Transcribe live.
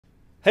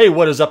Hey,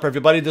 what is up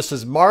everybody? This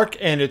is Mark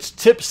and it's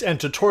Tips and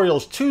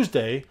Tutorials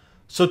Tuesday.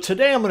 So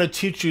today I'm going to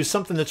teach you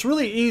something that's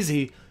really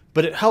easy,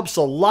 but it helps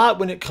a lot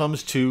when it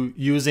comes to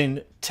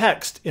using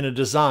text in a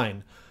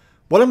design.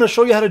 What I'm going to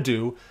show you how to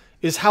do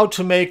is how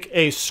to make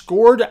a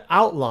scored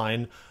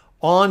outline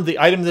on the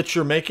item that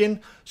you're making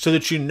so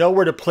that you know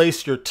where to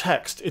place your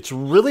text. It's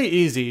really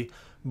easy,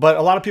 but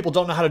a lot of people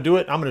don't know how to do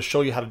it. I'm going to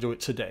show you how to do it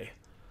today.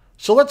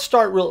 So let's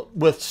start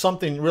with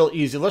something real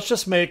easy. Let's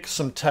just make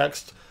some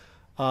text.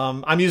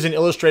 I'm using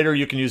Illustrator.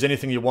 You can use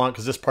anything you want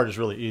because this part is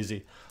really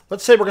easy.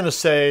 Let's say we're going to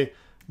say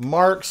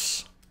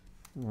Mark's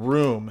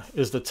room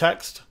is the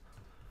text.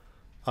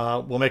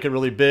 We'll make it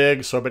really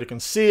big so everybody can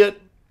see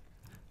it.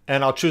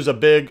 And I'll choose a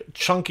big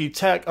chunky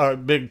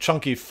big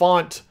chunky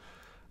font.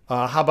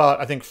 How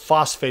about, I think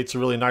phosphate's a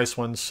really nice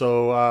one.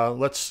 So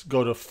let's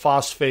go to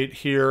phosphate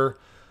here.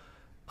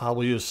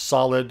 We'll use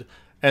solid.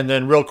 And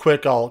then real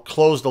quick, I'll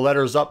close the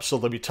letters up so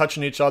they'll be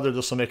touching each other.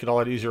 This will make it a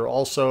lot easier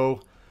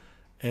also.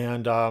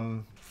 And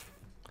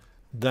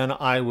then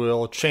I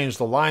will change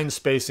the line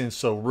spacing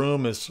so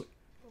room is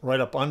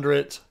right up under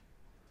it.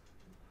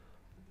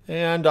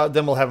 And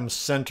then we'll have them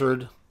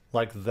centered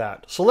like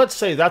that. So let's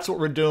say that's what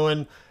we're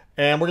doing.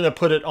 And we're going to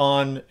put it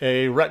on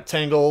a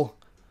rectangle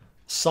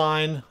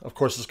sign. Of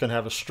course, it's going to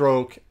have a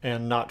stroke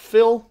and not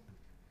fill.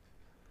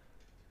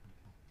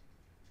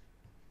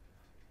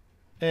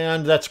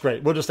 And that's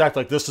great. We'll just act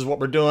like this is what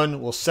we're doing.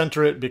 We'll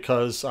center it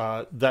because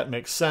that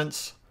makes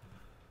sense.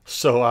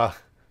 So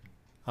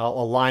I'll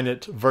align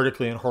it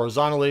vertically and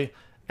horizontally.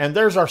 And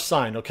there's our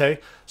sign, okay?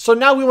 So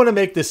now we want to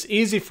make this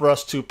easy for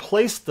us to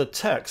place the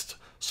text.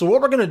 So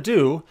what we're going to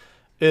do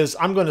is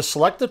I'm going to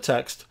select the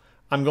text.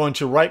 I'm going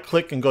to right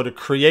click and go to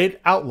Create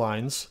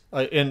Outlines.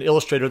 In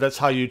Illustrator, that's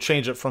how you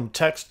change it from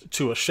text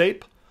to a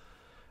shape.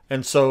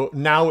 And so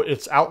now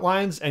it's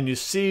outlines, and you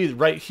see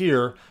right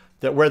here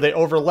that where they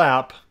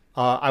overlap,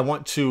 I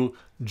want to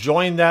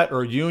join that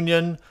or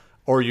union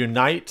or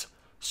unite.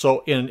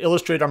 So in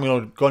Illustrator, I'm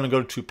going to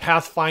go to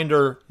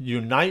Pathfinder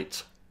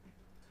Unite.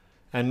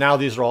 And now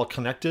these are all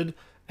connected.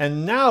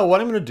 And now what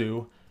I'm going to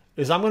do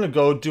is I'm going to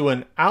go do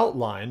an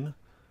outline.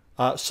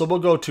 So we'll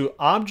go to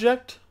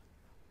Object,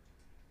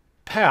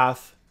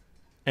 Path,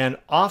 and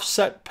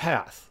Offset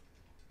Path.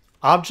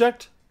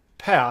 Object,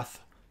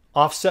 Path,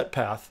 Offset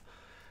Path.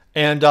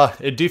 And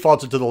it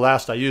defaults it to the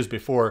last I used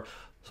before.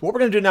 So what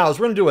we're going to do now is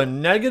we're going to do a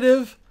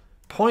negative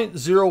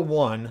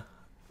 0.01,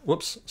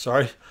 whoops,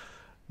 sorry,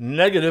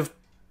 negative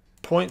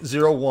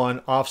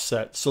 0.01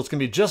 offset. So it's going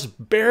to be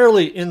just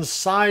barely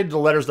inside the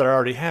letters that I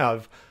already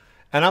have.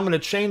 And I'm going to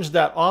change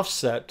that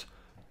offset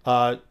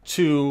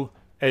to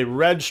a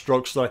red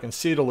stroke so that I can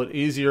see it a little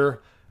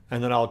easier.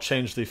 And then I'll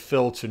change the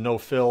fill to no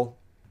fill.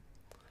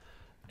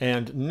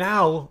 And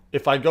now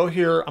if I go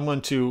here, I'm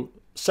going to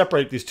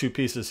separate these two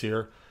pieces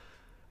here.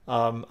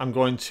 I'm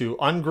going to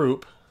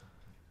ungroup.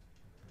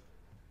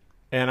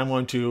 And I'm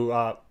going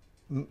to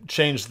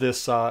change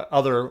this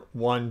other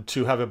one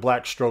to have a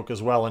black stroke as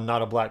well and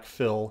not a black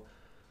fill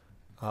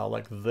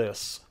like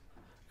this.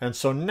 And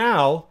so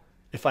now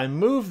if I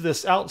move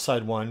this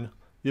outside one,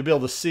 you'll be able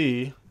to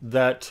see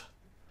that,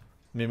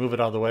 let me move it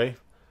out of the way.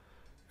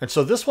 And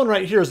so this one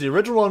right here is the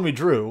original one we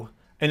drew,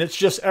 and it's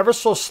just ever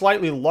so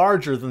slightly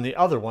larger than the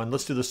other one.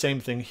 Let's do the same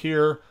thing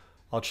here.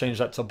 I'll change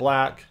that to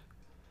black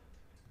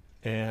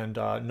and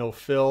no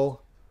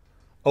fill.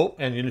 Oh,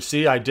 and you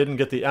see I didn't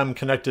get the M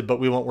connected, but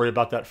we won't worry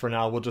about that for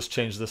now. We'll just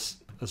change this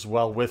as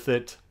well with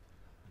it.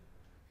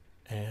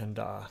 And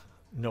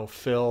no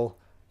fill.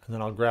 And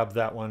then I'll grab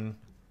that one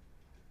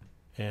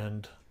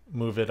and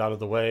move it out of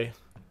the way.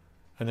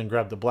 And then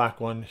grab the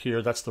black one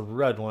here. That's the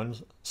red one.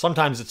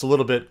 Sometimes it's a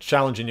little bit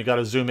challenging. You got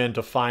to zoom in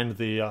to find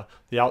the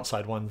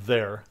outside one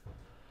there.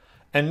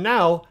 And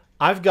now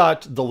I've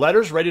got the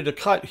letters ready to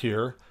cut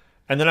here.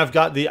 And then I've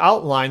got the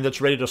outline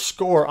that's ready to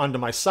score onto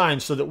my sign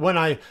so that when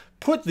I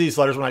put these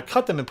letters, when I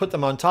cut them and put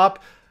them on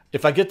top,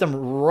 if I get them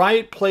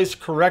right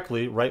placed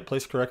correctly,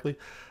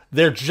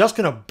 they're just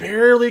going to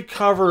barely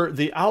cover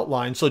the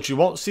outline so that you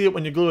won't see it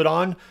when you glue it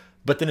on,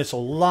 but then it's a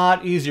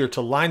lot easier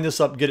to line this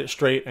up, get it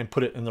straight, and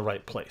put it in the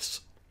right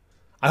place.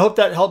 I hope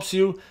that helps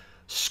you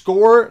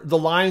score the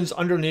lines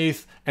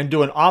underneath and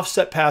do an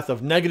offset path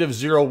of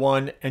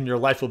 -0.1, and your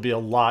life will be a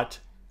lot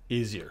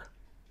easier.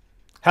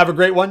 Have a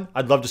great one.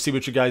 I'd love to see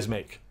what you guys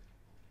make.